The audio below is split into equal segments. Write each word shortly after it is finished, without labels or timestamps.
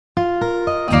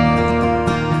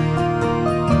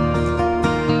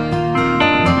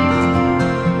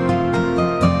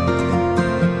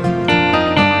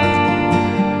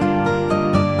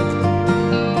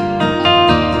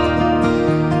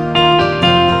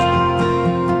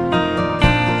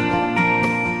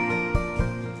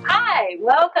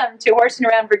to Horsing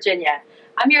Around Virginia.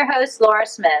 I'm your host, Laura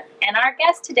Smith, and our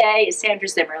guest today is Sandra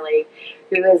Zimmerli,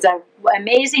 who is an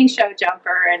amazing show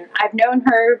jumper, and I've known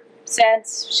her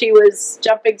since she was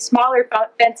jumping smaller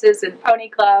fences in Pony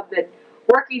Club and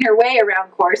working her way around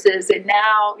courses, and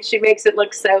now she makes it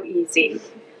look so easy.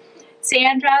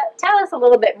 Sandra, tell us a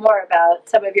little bit more about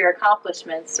some of your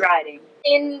accomplishments riding.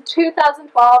 In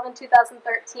 2012 and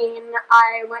 2013,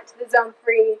 I went to the Zone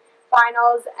 3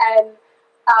 finals and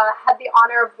had the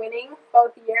honor of winning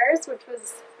both years, which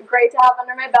was great to have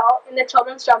under my belt in the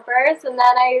children's jumpers. And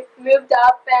then I moved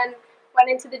up and went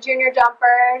into the junior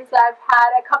jumpers. I've had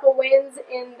a couple wins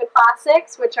in the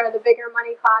classics, which are the bigger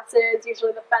money classes.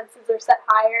 Usually the fences are set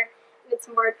higher and it's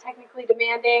more technically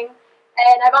demanding.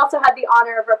 And I've also had the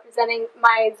honor of representing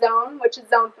my zone, which is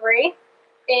Zone 3,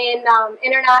 in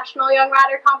international young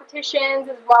rider competitions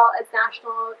as well as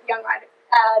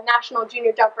national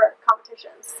junior jumper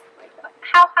competitions.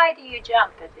 How high do you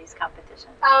jump at these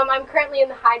competitions? I'm currently in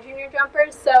the high junior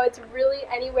jumpers, so it's really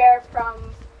anywhere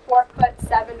from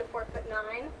 4'7" to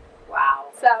 4'9". Wow.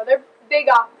 So they're big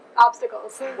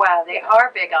obstacles. Wow, they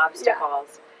are big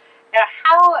obstacles. Yeah.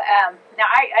 Now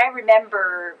I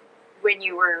remember when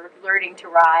you were learning to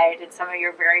ride in some of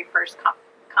your very first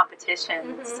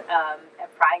competitions at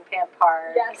Frying Pan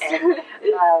Park. Yes. And,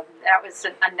 that was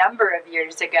a number of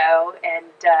years ago, and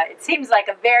it seems like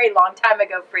a very long time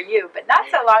ago for you, but not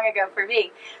so long ago for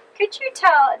me. Could you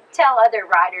tell other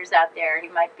riders out there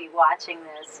who might be watching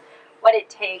this what it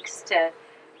takes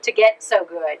to get so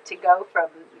good, to go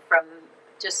from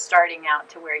just starting out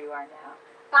to where you are now?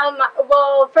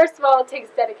 Well, first of all, it takes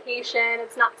dedication.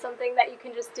 It's not something that you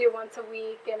can just do once a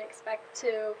week and expect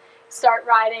to start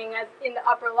riding in the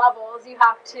upper levels. You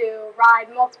have to ride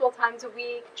multiple times a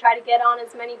week, try to get on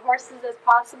as many horses as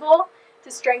possible to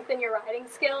strengthen your riding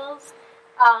skills.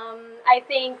 I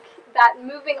think that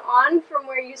moving on from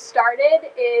where you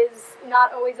started is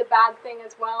not always a bad thing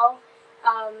as well,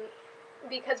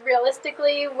 because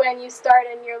realistically, when you start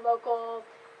in your local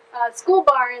school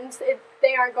barns,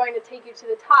 they aren't going to take you to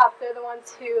the top. They're the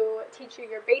ones who teach you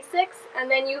your basics,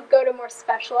 and then you go to more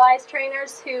specialized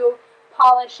trainers who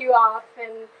polish you off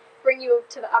and bring you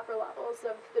to the upper levels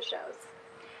of the shows.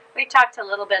 We talked a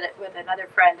little bit with another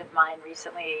friend of mine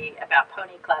recently about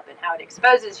Pony Club and how it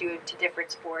exposes you to different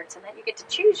sports and that you get to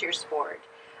choose your sport.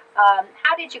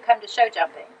 How did you come to show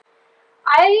jumping?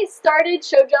 I started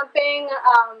show jumping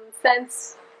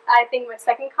since I think my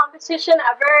second competition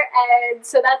ever, and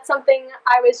so that's something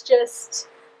I was just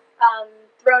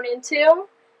thrown into.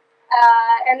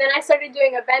 And then I started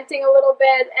doing eventing a little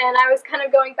bit, and I was kind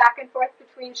of going back and forth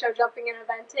between show jumping and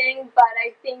eventing, but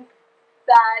I think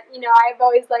that, I've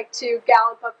always liked to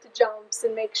gallop up to jumps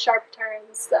and make sharp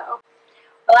turns, so.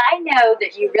 Well, I know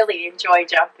that you really enjoy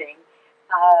jumping,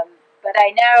 but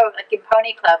I know, like in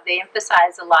Pony Club, they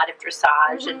emphasize a lot of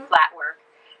dressage and flat work.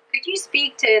 Could you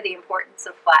speak to the importance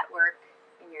of flat work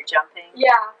in your jumping?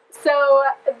 Yeah, so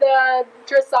the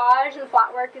dressage and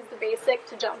flat work is the basic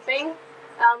to jumping.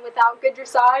 Without good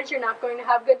dressage, you're not going to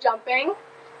have good jumping.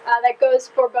 That goes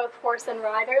for both horse and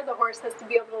rider. The horse has to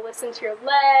be able to listen to your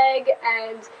leg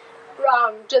and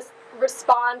just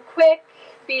respond quick,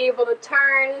 be able to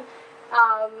turn,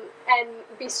 and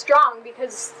be strong,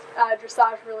 because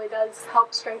dressage really does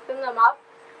help strengthen them up.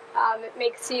 It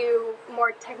makes you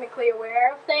more technically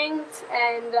aware of things,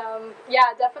 and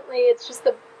definitely it's just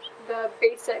the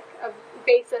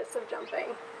basis of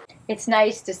jumping. It's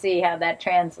nice to see how that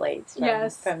translates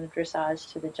from the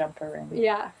dressage to the jumper. And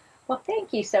well,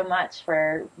 thank you so much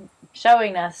for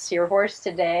showing us your horse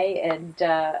today, and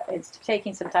it's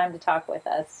taking some time to talk with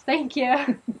us. Thank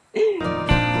you.